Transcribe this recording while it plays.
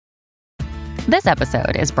This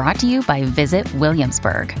episode is brought to you by Visit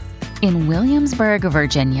Williamsburg. In Williamsburg,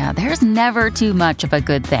 Virginia, there's never too much of a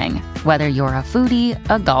good thing. Whether you're a foodie,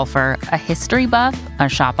 a golfer, a history buff, a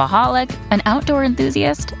shopaholic, an outdoor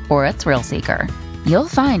enthusiast, or a thrill seeker, you'll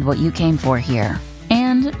find what you came for here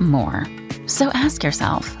and more. So ask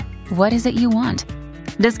yourself, what is it you want?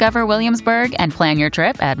 Discover Williamsburg and plan your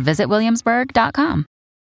trip at visitwilliamsburg.com.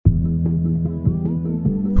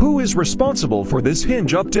 Who is responsible for this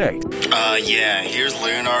Hinge update? Here's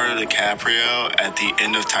Leonardo DiCaprio at the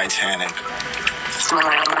end of Titanic.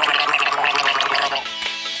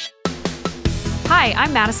 Hi,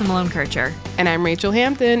 I'm Madison Malone-Kircher. And I'm Rachel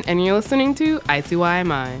Hampton, and you're listening to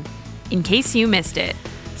ICYMI. In case you missed it.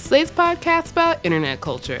 Slate's podcast about internet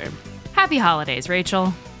culture. Happy holidays,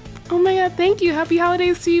 Rachel. Oh my God, thank you. Happy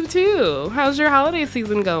holidays to you, too. How's your holiday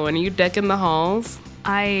season going? Are you decking the halls?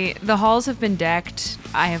 The halls have been decked.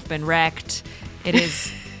 I have been wrecked. It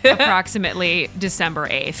is approximately December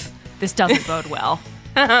 8th. This doesn't bode well.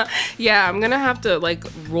 Yeah, I'm gonna have to,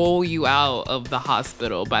 roll you out of the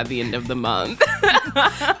hospital by the end of the month.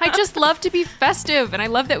 I just love to be festive, and I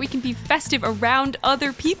love that we can be festive around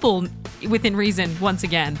other people within reason once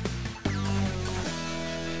again.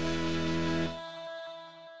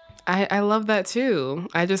 I love that too.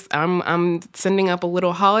 I'm sending up a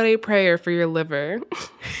little holiday prayer for your liver.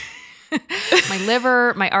 My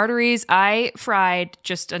liver, my arteries, I fried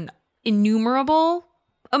just an innumerable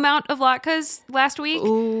amount of latkes last week.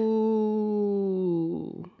 Ooh.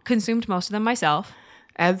 Consumed most of them myself.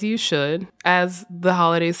 As you should, as the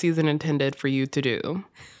holiday season intended for you to do.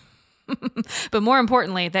 But more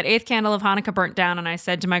importantly, that 8th candle of Hanukkah burnt down, and I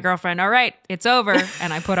said to my girlfriend, all right, it's over.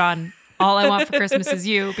 And I put on All I Want for Christmas Is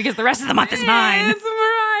You, because the rest of the month is mine. It's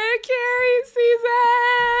Mariah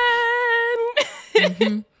Carey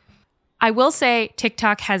season. I will say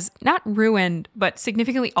TikTok has not ruined, but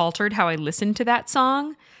significantly altered how I listen to that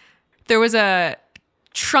song. There was a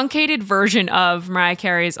truncated version of Mariah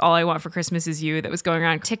Carey's All I Want for Christmas Is You that was going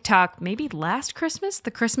around TikTok maybe last Christmas,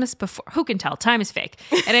 the Christmas before. Who can tell? Time is fake.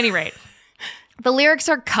 At any rate, the lyrics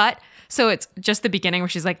are cut, so it's just the beginning where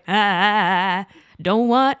she's like, don't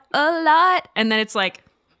want a lot. And then it's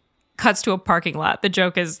cuts to a parking lot. The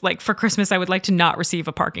joke is for Christmas, I would like to not receive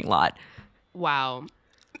a parking lot. Wow.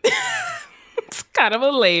 It's kind of a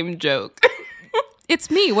lame joke. It's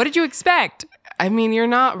me. What did you expect? I mean, you're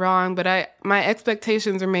not wrong, but my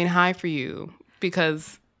expectations remain high for you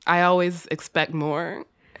because I always expect more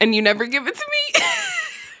and you never give it to me.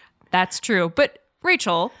 That's true. But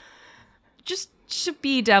Rachel, just to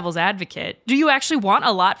be devil's advocate, do you actually want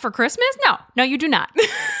a lot for Christmas? No, you do not.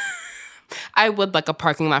 I would like a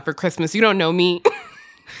parking lot for Christmas. You don't know me.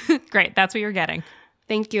 Great. That's what you're getting.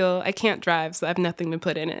 Thank you. I can't drive, so I have nothing to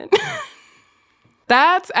put in it.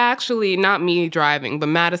 That's actually not me driving, but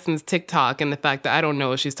Madison's TikTok and the fact that I don't know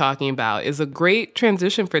what she's talking about is a great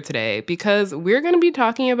transition for today because we're going to be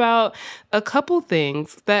talking about a couple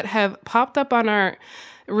things that have popped up on our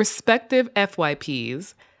respective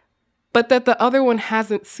FYPs, but that the other one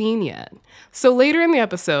hasn't seen yet. So later in the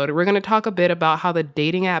episode, we're going to talk a bit about how the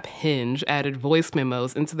dating app Hinge added voice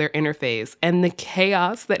memos into their interface and the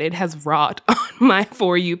chaos that it has wrought on my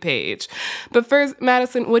For You page. But first,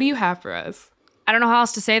 Madison, what do you have for us? I don't know how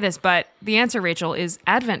else to say this, but the answer, Rachel, is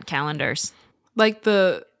advent calendars. Like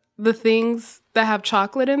the things that have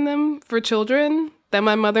chocolate in them for children that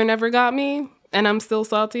my mother never got me and I'm still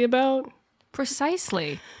salty about?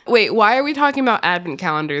 Precisely. Wait, why are we talking about advent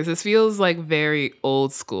calendars? This feels very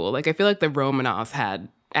old school. I feel like the Romanovs had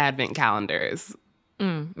advent calendars.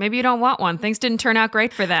 Maybe you don't want one. Things didn't turn out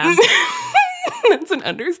great for them. That's an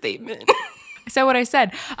understatement. I said what I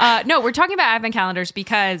said. No, we're talking about advent calendars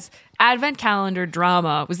because advent calendar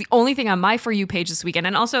drama was the only thing on my For You page this weekend,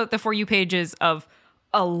 and also the For You pages of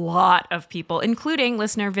a lot of people, including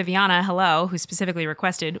listener Viviana, hello, who specifically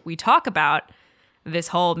requested we talk about this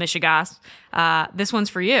whole Michigas. This one's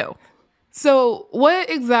for you. So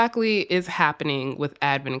what exactly is happening with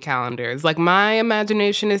advent calendars? My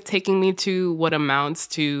imagination is taking me to what amounts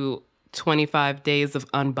to 25 days of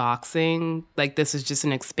unboxing. This is just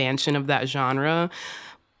an expansion of that genre.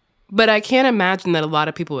 But I can't imagine that a lot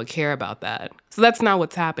of people would care about that. So that's not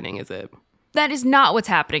what's happening, is it? That is not what's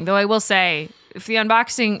happening, though I will say, if the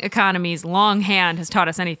unboxing economy's long hand has taught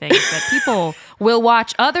us anything, it's that people will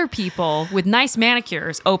watch other people with nice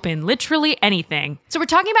manicures open literally anything. So we're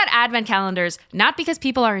talking about advent calendars, not because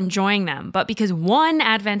people are enjoying them, but because one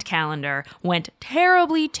advent calendar went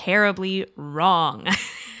terribly, terribly wrong.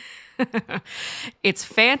 It's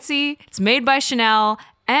fancy, it's made by Chanel,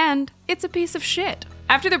 and it's a piece of shit.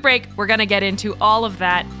 After the break, we're going to get into all of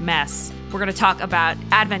that mess. We're going to talk about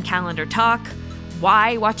advent calendar talk,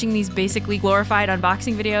 why watching these basically glorified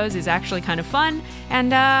unboxing videos is actually kind of fun.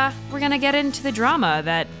 And we're going to get into the drama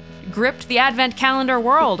that gripped the Advent calendar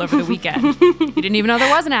world over the weekend. You didn't even know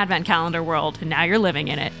there was an Advent calendar world, and now you're living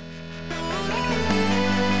in it.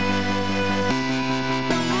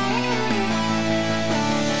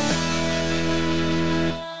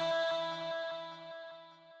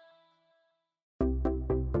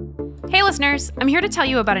 Hey listeners, I'm here to tell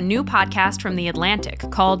you about a new podcast from The Atlantic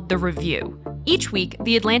called The Review. Each week,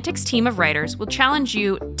 The Atlantic's team of writers will challenge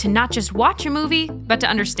you to not just watch a movie, but to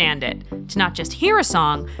understand it, to not just hear a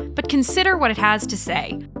song, but consider what it has to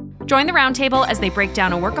say. Join the roundtable as they break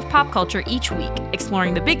down a work of pop culture each week,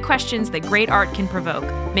 exploring the big questions that great art can provoke,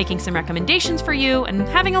 making some recommendations for you, and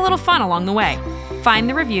having a little fun along the way. Find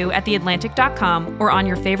The Review at theatlantic.com or on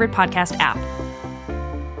your favorite podcast app.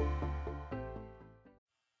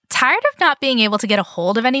 Tired of not being able to get a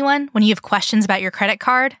hold of anyone when you have questions about your credit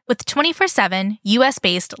card? With 24/7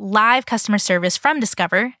 US-based live customer service from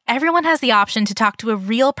Discover, everyone has the option to talk to a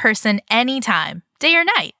real person anytime, day or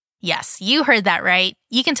night. Yes, you heard that right.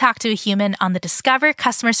 You can talk to a human on the Discover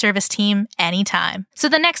customer service team anytime. So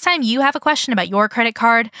the next time you have a question about your credit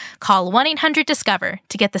card, call 1-800-DISCOVER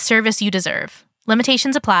to get the service you deserve.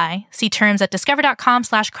 Limitations apply. See terms at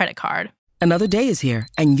discover.com/creditcard. Another day is here,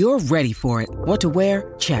 and you're ready for it. What to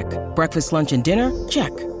wear? Check. Breakfast, lunch, and dinner? Check.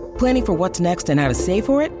 Planning for what's next and how to save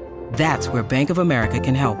for it? That's where Bank of America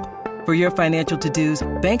can help. For your financial to-dos,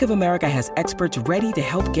 Bank of America has experts ready to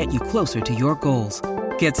help get you closer to your goals.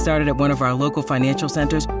 Get started at one of our local financial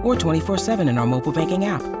centers or 24/7 in our mobile banking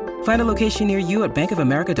app. Find a location near you at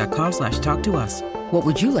bankofamerica.com/talktous. What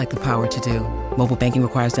would you like the power to do? Mobile banking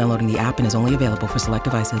requires downloading the app and is only available for select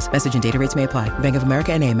devices. Message and data rates may apply. Bank of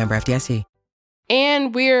America NA, member FDIC.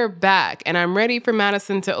 And we're back, and I'm ready for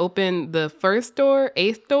Madison to open the first door,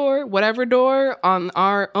 eighth door, whatever door on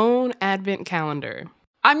our own Advent calendar.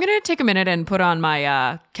 I'm going to take a minute and put on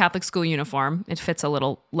my Catholic school uniform. It fits a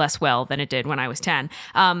little less well than it did when I was 10,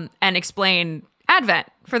 and explain Advent.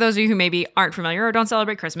 For those of you who maybe aren't familiar or don't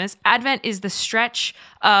celebrate Christmas, Advent is the stretch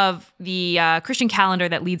of the Christian calendar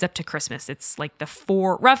that leads up to Christmas. It's like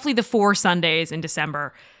roughly the 4 Sundays in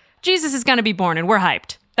December. Jesus is going to be born, and we're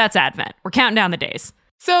hyped. That's Advent. We're counting down the days.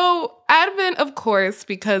 So Advent, of course,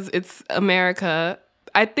 because it's America,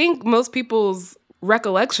 I think most people's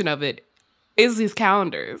recollection of it is these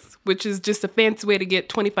calendars, which is just a fancy way to get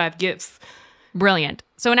 25 gifts. Brilliant.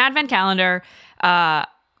 So an Advent calendar, my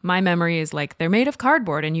memory is like they're made of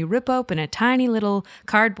cardboard, and you rip open a tiny little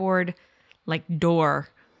cardboard like door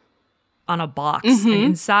on a box. Mm-hmm. And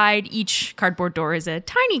inside each cardboard door is a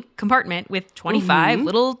tiny compartment with 25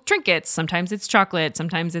 little trinkets. Sometimes it's chocolate,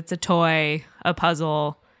 sometimes it's a toy, a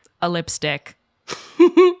puzzle, a lipstick.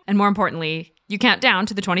 And more importantly, you count down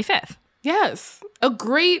to the 25th. Yes. A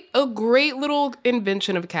great little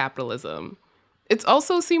invention of capitalism. It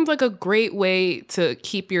also seems like a great way to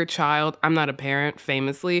keep your child, I'm not a parent,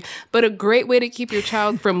 famously, but a great way to keep your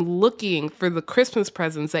child from looking for the Christmas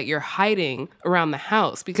presents that you're hiding around the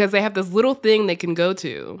house, because they have this little thing they can go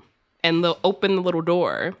to, and they'll open the little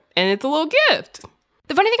door, and it's a little gift.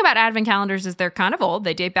 The funny thing about Advent calendars is they're kind of old.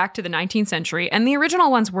 They date back to the 19th century, and the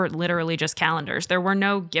original ones were literally just calendars. There were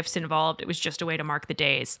no gifts involved. It was just a way to mark the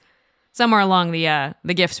days. Somewhere along the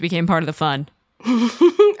gifts became part of the fun.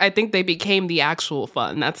 I think they became the actual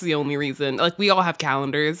fun. That's the only reason. Like, we all have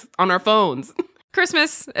calendars on our phones.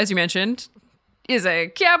 Christmas, as you mentioned, is a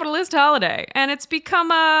capitalist holiday, and it's become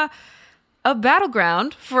a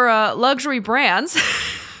battleground for luxury brands.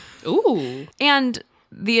 Ooh. And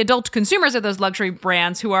the adult consumers of those luxury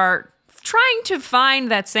brands who are trying to find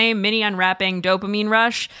that same mini unwrapping dopamine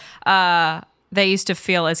rush they used to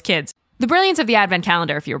feel as kids. The brilliance of the Advent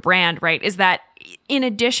calendar, if you're a brand, right, is that in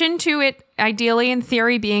addition to it ideally in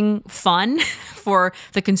theory being fun for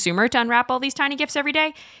the consumer to unwrap all these tiny gifts every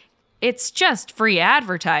day, it's just free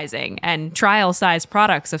advertising and trial-sized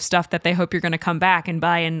products of stuff that they hope you're going to come back and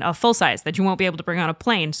buy in a full size that you won't be able to bring on a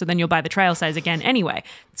plane, so then you'll buy the trial size again anyway.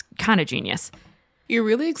 It's kind of genius. You're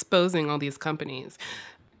really exposing all these companies.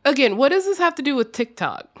 Again, what does this have to do with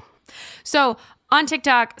TikTok? So on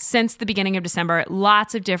TikTok, since the beginning of December,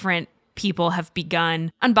 lots of different people have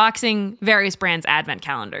begun unboxing various brands' Advent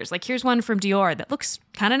calendars. Like, here's one from Dior that looks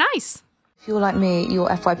kind of nice. If you're like me, your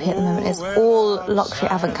FYP at the moment is all luxury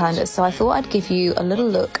Advent calendars. So I thought I'd give you a little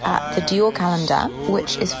look at the Dior calendar,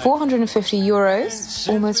 which is €450,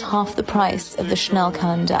 almost half the price of the Chanel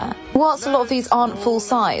calendar. Whilst a lot of these aren't full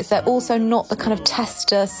size, they're also not the kind of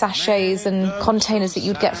tester sachets and containers that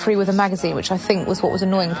you'd get free with a magazine, which I think was what was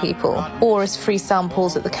annoying people, or as free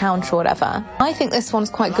samples at the counter or whatever. I think this one's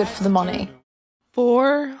quite good for the money.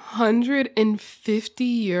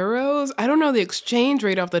 450 euros? I don't know the exchange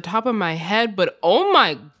rate off the top of my head, but oh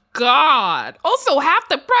my God. Also, half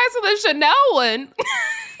the price of the Chanel one.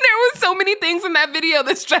 There were so many things in that video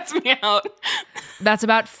that stressed me out. That's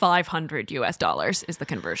about $500 is the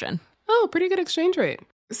conversion. Oh, pretty good exchange rate.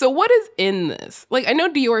 So what is in this? Like, I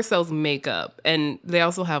know Dior sells makeup, and they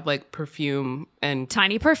also have like perfume and...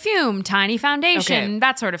 Tiny perfume, tiny foundation,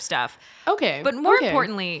 that sort of stuff. Okay. But more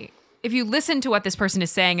importantly, if you listen to what this person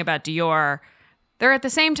is saying about Dior, they're at the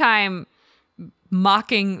same time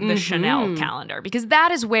mocking the Chanel calendar, because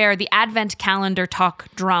that is where the Advent calendar talk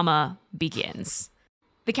drama begins.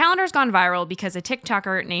 The calendar's gone viral because a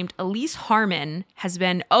TikToker named Elise Harmon has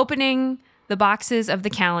been opening the boxes of the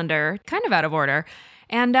calendar, kind of out of order,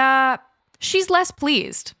 and she's less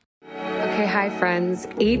pleased. Okay, hi friends.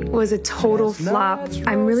 8 was a total flop.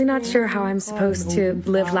 I'm really not sure how I'm supposed to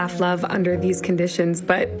live, laugh, love under these conditions,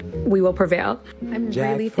 but we will prevail. I'm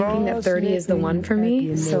really thinking that 30 is the one for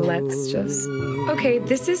me, so let's just... Okay,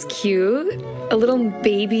 this is cute. A little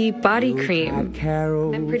baby body cream.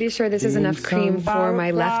 I'm pretty sure this is enough cream for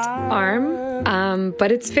my left arm,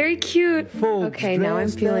 but it's very cute. Okay, now I'm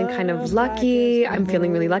feeling kind of lucky. I'm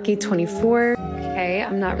feeling really lucky. 24. Okay,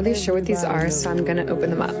 I'm not really sure what these are, so I'm gonna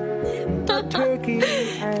open them up.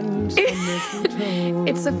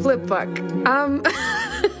 It's a flip book.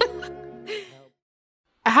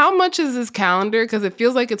 How much is this calendar? Because it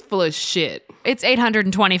feels like it's full of shit. It's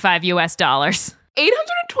 $825.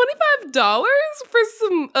 $825 for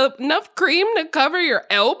some enough cream to cover your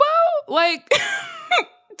elbow? Like,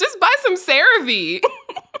 just buy some CeraVe.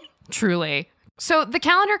 Truly. So the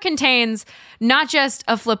calendar contains not just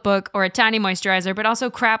a flip book or a tiny moisturizer, but also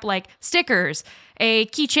crap like stickers, a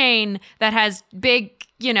keychain that has big,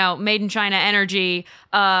 made in China energy,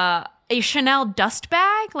 a Chanel dust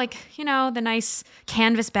bag, like, the nice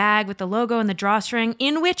canvas bag with the logo and the drawstring,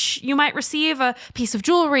 in which you might receive a piece of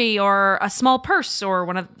jewelry or a small purse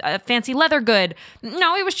or a fancy leather good.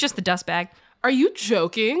 No, it was just the dust bag. Are you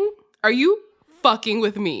joking? Are you fucking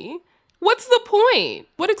with me? What's the point?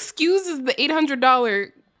 What excuses the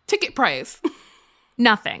 $800 ticket price?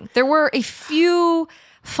 Nothing. There were a few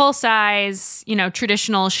full-size,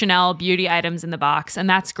 traditional Chanel beauty items in the box, and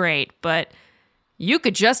that's great, but you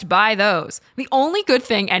could just buy those. The only good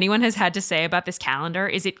thing anyone has had to say about this calendar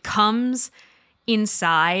is it comes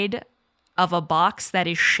inside of a box that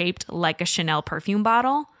is shaped like a Chanel perfume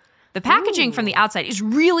bottle. The packaging from the outside is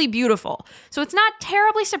really beautiful, so it's not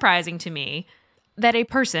terribly surprising to me that a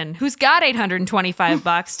person who's got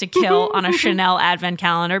 $825 to kill on a Chanel advent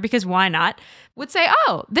calendar, because why not, would say,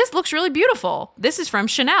 oh, this looks really beautiful. This is from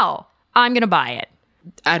Chanel. I'm going to buy it.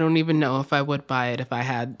 I don't even know if I would buy it if I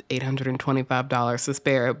had $825 to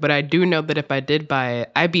spare, but I do know that if I did buy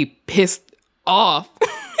it, I'd be pissed off if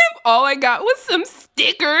all I got was some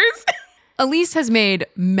stickers. Elise has made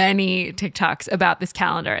many TikToks about this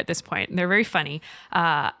calendar at this point, and they're very funny.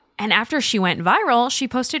 And after she went viral, she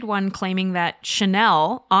posted one claiming that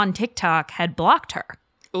Chanel on TikTok had blocked her.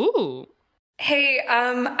 Ooh. Hey,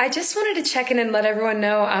 I just wanted to check in and let everyone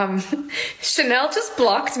know, Chanel just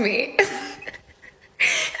blocked me.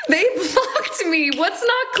 They blocked me. What's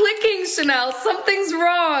not clicking, Chanel? Something's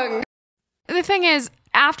wrong. The thing is,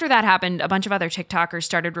 after that happened, a bunch of other TikTokers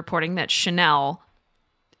started reporting that Chanel,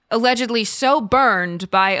 allegedly so burned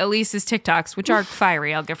by Elise's TikToks, which are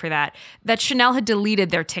fiery, I'll give her that Chanel had deleted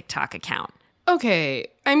their TikTok account. Okay,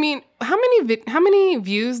 I mean, how many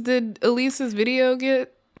views did Elise's video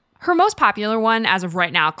get? Her most popular one, as of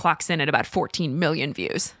right now, clocks in at about 14 million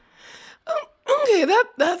views. Okay,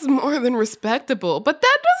 that's more than respectable, but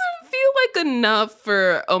that doesn't feel like enough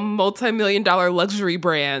for a multi-million-dollar luxury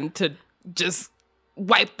brand to just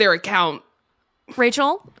wipe their account.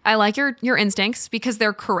 Rachel, I like your instincts because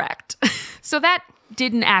they're correct. So that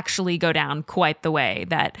didn't actually go down quite the way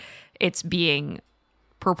that it's being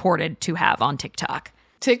purported to have on TikTok.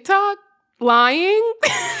 TikTok? Lying?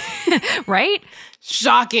 Right?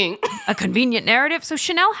 Shocking. A convenient narrative. So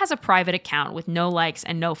Chanel has a private account with no likes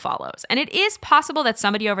and no follows. And it is possible that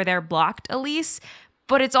somebody over there blocked Elise,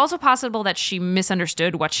 but it's also possible that she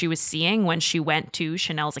misunderstood what she was seeing when she went to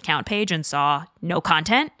Chanel's account page and saw no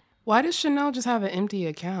content. Why does Chanel just have an empty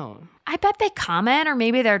account? I bet they comment, or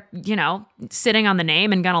maybe they're, sitting on the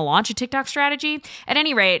name and gonna launch a TikTok strategy. At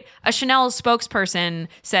any rate, a Chanel spokesperson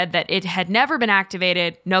said that it had never been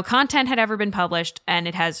activated, no content had ever been published, and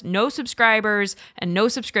it has no subscribers and no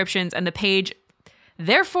subscriptions, and the page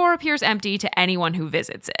therefore appears empty to anyone who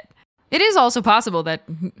visits it. It is also possible that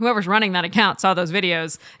whoever's running that account saw those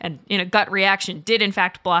videos and, in a gut reaction, did in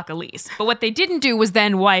fact block Elise. But what they didn't do was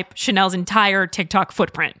then wipe Chanel's entire TikTok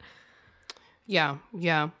footprint. Yeah.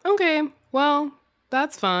 Okay. Well,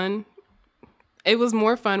 That's fun. It was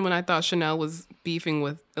more fun when I thought Chanel was beefing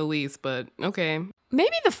with Elise, but okay.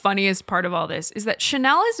 Maybe the funniest part of all this is that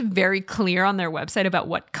Chanel is very clear on their website about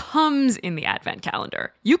what comes in the advent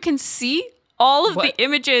calendar. You can see all of the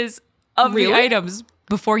images of the items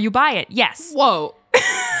before you buy it. Yes. Whoa.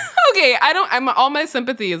 Okay, all my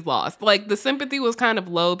sympathy is lost. Like, the sympathy was kind of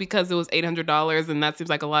low because it was $800 and that seems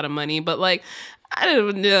like a lot of money, but like, I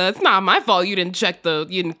don't know, it's not my fault you didn't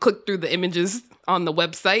click through the images on the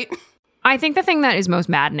website. I think the thing that is most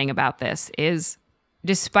maddening about this is,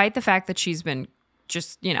 despite the fact that she's been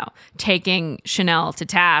just, taking Chanel to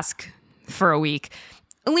task for a week,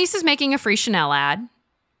 Elise is making a free Chanel ad.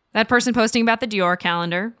 That person posting about the Dior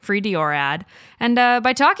calendar, free Dior ad. And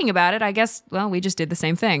by talking about it, I guess, well, we just did the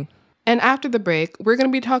same thing. And after the break, we're going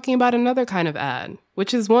to be talking about another kind of ad,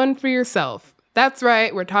 which is one for yourself. That's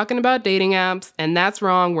right, we're talking about dating apps, and that's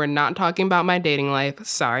wrong. We're not talking about my dating life.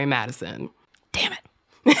 Sorry, Madison. Damn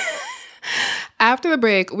it. After the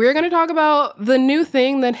break, we're going to talk about the new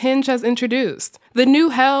thing that Hinge has introduced, the new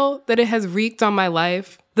hell that it has wreaked on my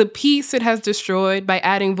life, the peace it has destroyed by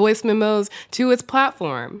adding voice memos to its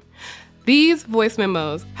platform. These voice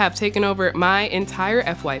memos have taken over my entire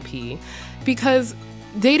FYP because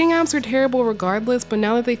dating apps are terrible regardless, but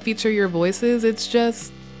now that they feature your voices, it's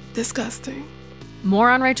just disgusting. More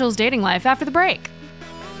on Rachel's dating life after the break.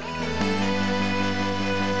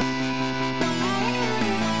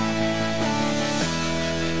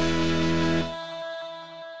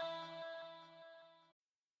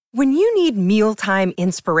 When you need mealtime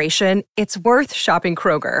inspiration, it's worth shopping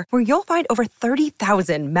Kroger, where you'll find over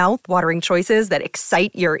 30,000 mouth-watering choices that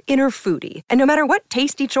excite your inner foodie. And no matter what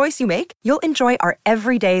tasty choice you make, you'll enjoy our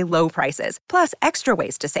everyday low prices, plus extra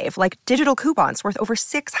ways to save, like digital coupons worth over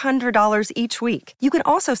 $600 each week. You can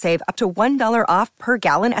also save up to $1 off per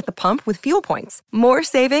gallon at the pump with fuel points. More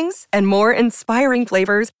savings and more inspiring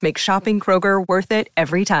flavors make shopping Kroger worth it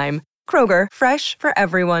every time. Kroger, fresh for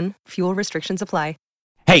everyone. Fuel restrictions apply.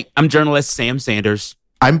 Hey, I'm journalist Sam Sanders.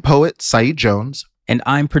 I'm poet Saeed Jones. And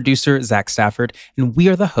I'm producer Zach Stafford, and we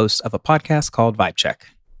are the hosts of a podcast called Vibe Check.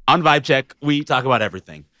 On Vibe Check, we talk about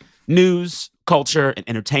everything. News, culture, and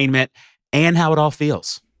entertainment, and how it all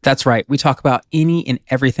feels. That's right. We talk about any and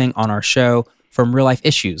everything on our show, from real-life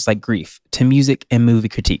issues like grief to music and movie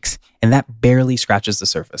critiques. And that barely scratches the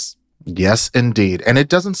surface. Yes, indeed. And it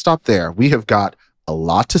doesn't stop there. We have got a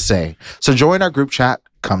lot to say. So join our group chat,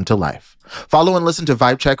 Come to Life. Follow and listen to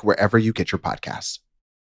Vibe Check wherever you get your podcasts.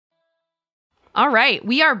 All right,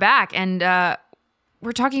 we are back, and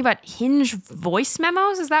we're talking about Hinge voice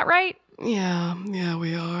memos. Is that right? Yeah,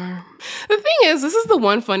 we are. The thing is, this is the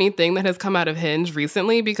one funny thing that has come out of Hinge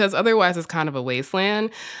recently, because otherwise it's kind of a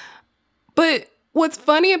wasteland. But what's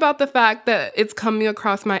funny about the fact that it's coming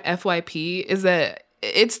across my FYP is that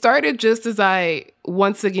it started just as I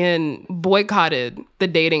once again boycotted the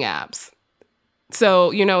dating apps.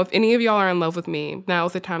 So, if any of y'all are in love with me,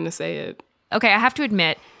 now's the time to say it. Okay, I have to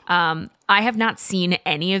admit, I have not seen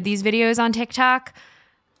any of these videos on TikTok.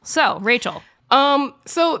 So, Rachel.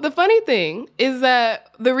 So the funny thing is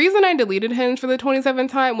that the reason I deleted Hinge for the 27th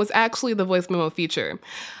time was actually the voice memo feature.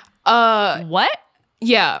 What?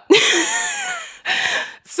 Yeah.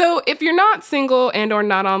 So if you're not single and or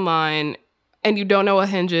not online and you don't know what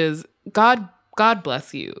Hinge is, God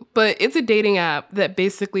bless you. But it's a dating app that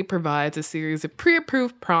basically provides a series of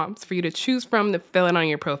pre-approved prompts for you to choose from to fill in on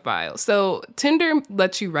your profile. So Tinder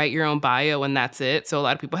lets you write your own bio and that's it. So a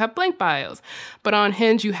lot of people have blank bios. But on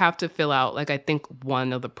Hinge, you have to fill out, I think,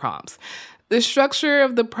 one of the prompts. The structure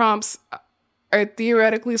of the prompts are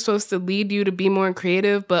theoretically supposed to lead you to be more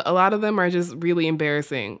creative, but a lot of them are just really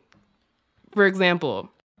embarrassing. For example,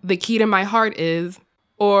 the key to my heart is,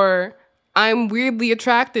 or I'm weirdly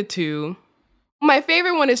attracted to. My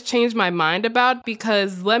favorite one is change my mind about,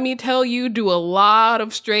 because let me tell you, do a lot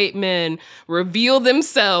of straight men reveal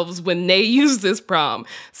themselves when they use this prompt.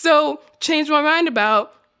 So change my mind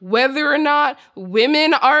about whether or not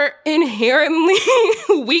women are inherently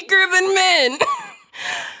weaker than men.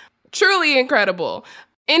 Truly incredible.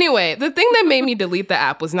 Anyway, the thing that made me delete the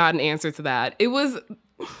app was not an answer to that. It was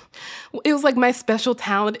like my special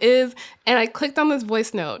talent is, and I clicked on this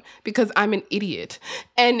voice note because I'm an idiot.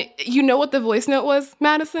 And you know what the voice note was,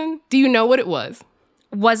 Madison? Do you know what it was?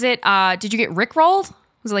 Was it, did you get rickrolled?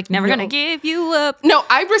 Was it like, never gonna give you up? No,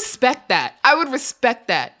 I respect that. I would respect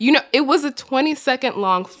that. It was a 20-second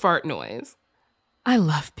long fart noise. I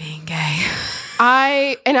love being gay.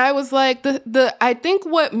 I was like, I think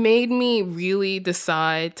what made me really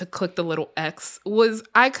decide to click the little X was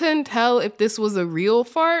I couldn't tell if this was a real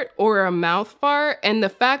fart or a mouth fart. And the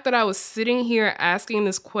fact that I was sitting here asking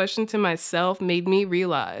this question to myself made me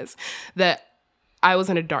realize that I was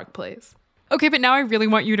in a dark place. Okay, but now I really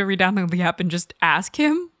want you to re-download the app and just ask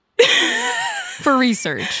him for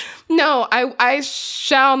research. No, I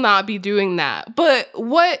shall not be doing that. But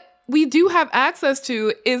what we do have access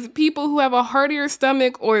to is people who have a heartier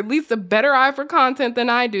stomach or at least a better eye for content than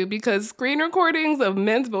I do, because screen recordings of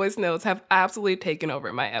men's voice notes have absolutely taken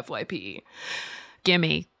over my FYP.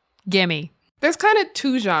 Gimme. There's kind of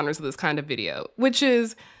two genres of this kind of video, which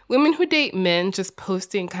is women who date men just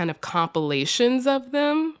posting kind of compilations of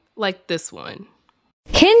them, like this one.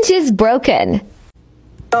 Hinge is broken.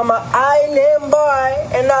 I'm an island boy,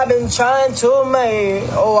 and I've been trying to make.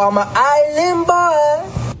 Oh, I'm an island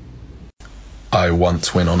boy. I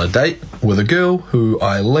once went on a date with a girl who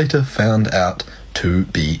I later found out to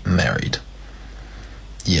be married.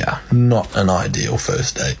 Yeah, not an ideal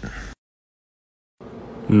first date.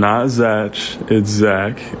 Not Zach, it's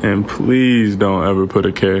Zach, and please don't ever put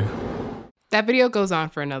a K. That video goes on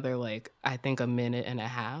for another, I think a minute and a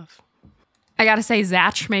half. I gotta say,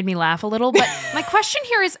 Zach made me laugh a little, but my question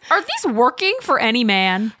here is, are these working for any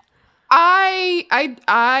man? I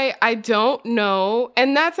don't know.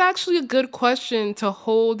 And that's actually a good question to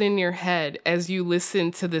hold in your head as you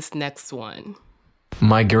listen to this next one.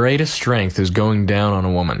 My greatest strength is going down on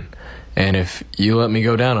a woman. And if you let me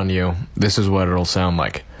go down on you, this is what it'll sound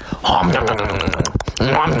like. I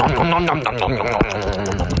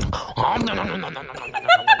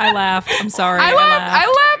laughed. I'm sorry. I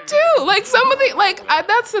laughed too. Some of the,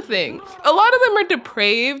 that's the thing. A lot of them are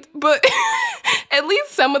depraved, but at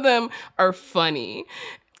least some of them are funny.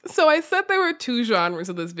 So I said there were two genres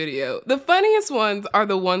of this video. The funniest ones are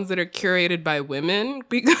the ones that are curated by women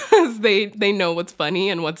because they know what's funny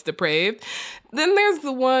and what's depraved. Then there's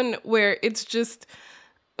the one where it's just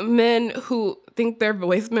men who think their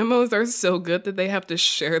voice memos are so good that they have to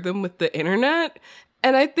share them with the internet.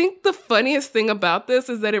 And I think the funniest thing about this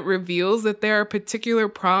is that it reveals that there are particular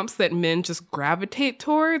prompts that men just gravitate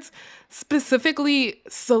towards, specifically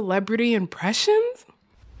celebrity impressions.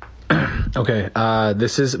 Okay,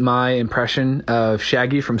 this is my impression of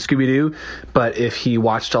Shaggy from Scooby-Doo, but if he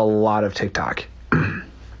watched a lot of TikTok.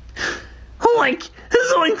 Zoink,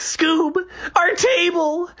 Scoob! Our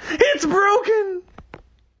table! It's broken!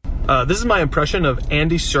 This is my impression of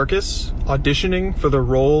Andy Serkis auditioning for the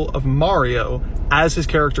role of Mario as his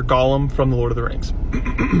character Gollum from The Lord of the Rings.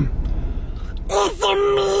 It's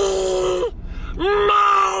me,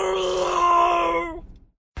 Mario!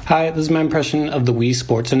 Hi, this is my impression of the Wii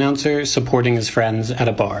Sports announcer supporting his friends at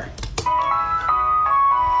a bar.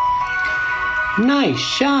 Nice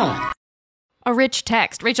shot. A rich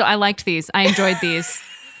text. Rachel, I liked these. I enjoyed these.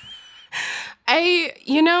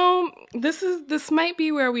 This might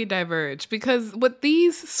be where we diverge, because what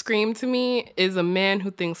these scream to me is a man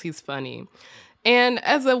who thinks he's funny. And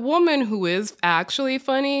as a woman who is actually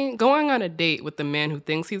funny, going on a date with the man who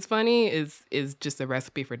thinks he's funny is just a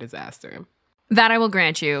recipe for disaster. That I will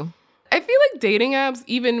grant you. I feel like dating apps,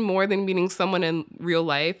 even more than meeting someone in real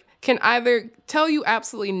life, can either tell you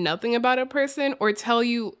absolutely nothing about a person or tell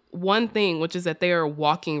you one thing, which is that they are a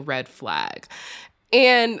walking red flag.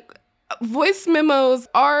 And voice memos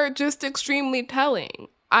are just extremely telling.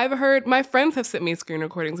 I've heard, my friends have sent me screen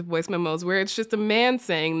recordings of voice memos where it's just a man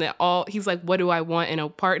saying that he's like, what do I want in a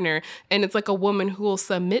partner? And it's like a woman who will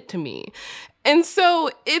submit to me. And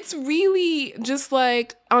so it's really just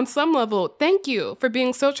on some level, thank you for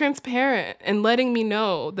being so transparent and letting me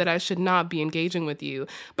know that I should not be engaging with you.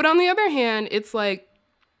 But on the other hand, it's a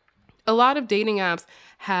lot of dating apps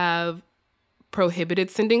have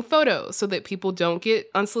prohibited sending photos so that people don't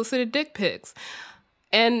get unsolicited dick pics.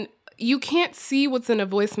 And you can't see what's in a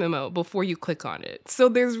voice memo before you click on it. So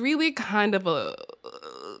there's really kind of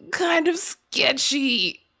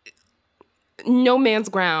sketchy no man's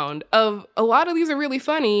ground of a lot of these are really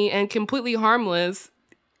funny and completely harmless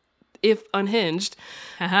if unhinged.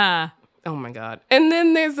 Haha. Oh my God. And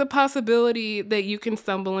then there's the possibility that you can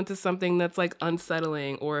stumble into something that's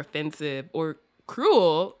unsettling or offensive or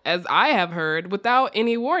cruel, as I have heard, without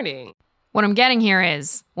any warning. What I'm getting here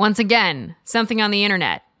is, once again, something on the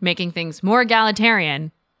internet making things more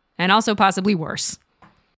egalitarian and also possibly worse.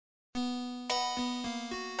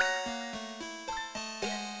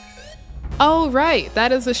 All right,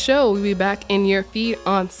 that is the show. We'll be back in your feed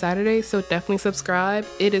on Saturday, so definitely subscribe.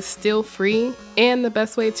 It is still free and the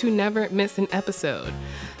best way to never miss an episode.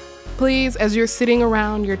 Please, as you're sitting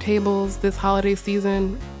around your tables this holiday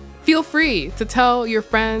season, feel free to tell your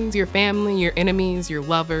friends, your family, your enemies, your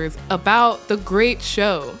lovers about the great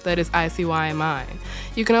show that is ICYMI.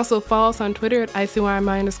 You can also follow us on Twitter at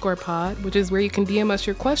ICYMI_pod, which is where you can DM us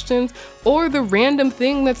your questions or the random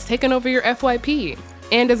thing that's taken over your FYP.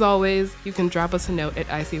 And as always, you can drop us a note at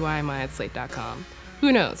icymi@slate.com.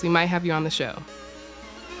 Who knows, we might have you on the show.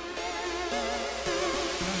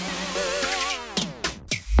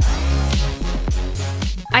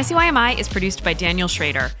 ICYMI is produced by Daniel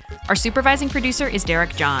Schrader. Our supervising producer is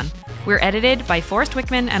Derek John. We're edited by Forrest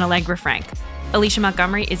Wickman and Allegra Frank. Alicia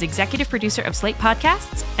Montgomery is executive producer of Slate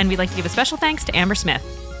Podcasts, and we'd like to give a special thanks to Amber Smith.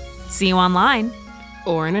 See you online.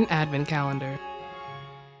 Or in an advent calendar.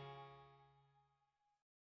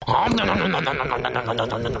 I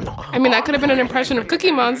mean, that could have been an impression of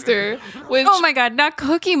Cookie Monster, which... Oh my God, not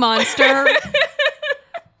Cookie Monster.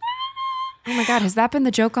 Oh my God, has that been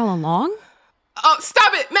the joke all along? Oh,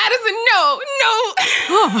 stop it, Madison, no.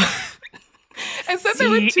 Oh. I said there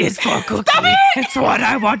were two... is for cookie. Stop it! It's what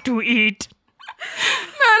I want to eat.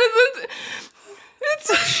 Madison, it's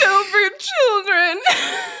a show for children.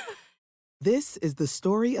 This is the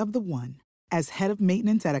story of the one. As head of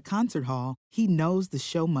maintenance at a concert hall, he knows the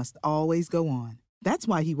show must always go on. That's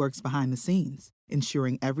why he works behind the scenes,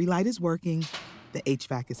 ensuring every light is working, the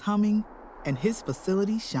HVAC is humming, and his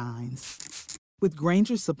facility shines. With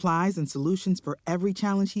Grainger's supplies and solutions for every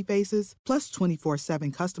challenge he faces, plus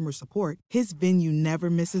 24/7 customer support, his venue never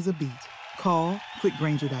misses a beat. Call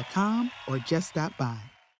quickgrainger.com or just stop by.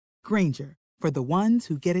 Grainger, for the ones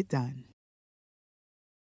who get it done.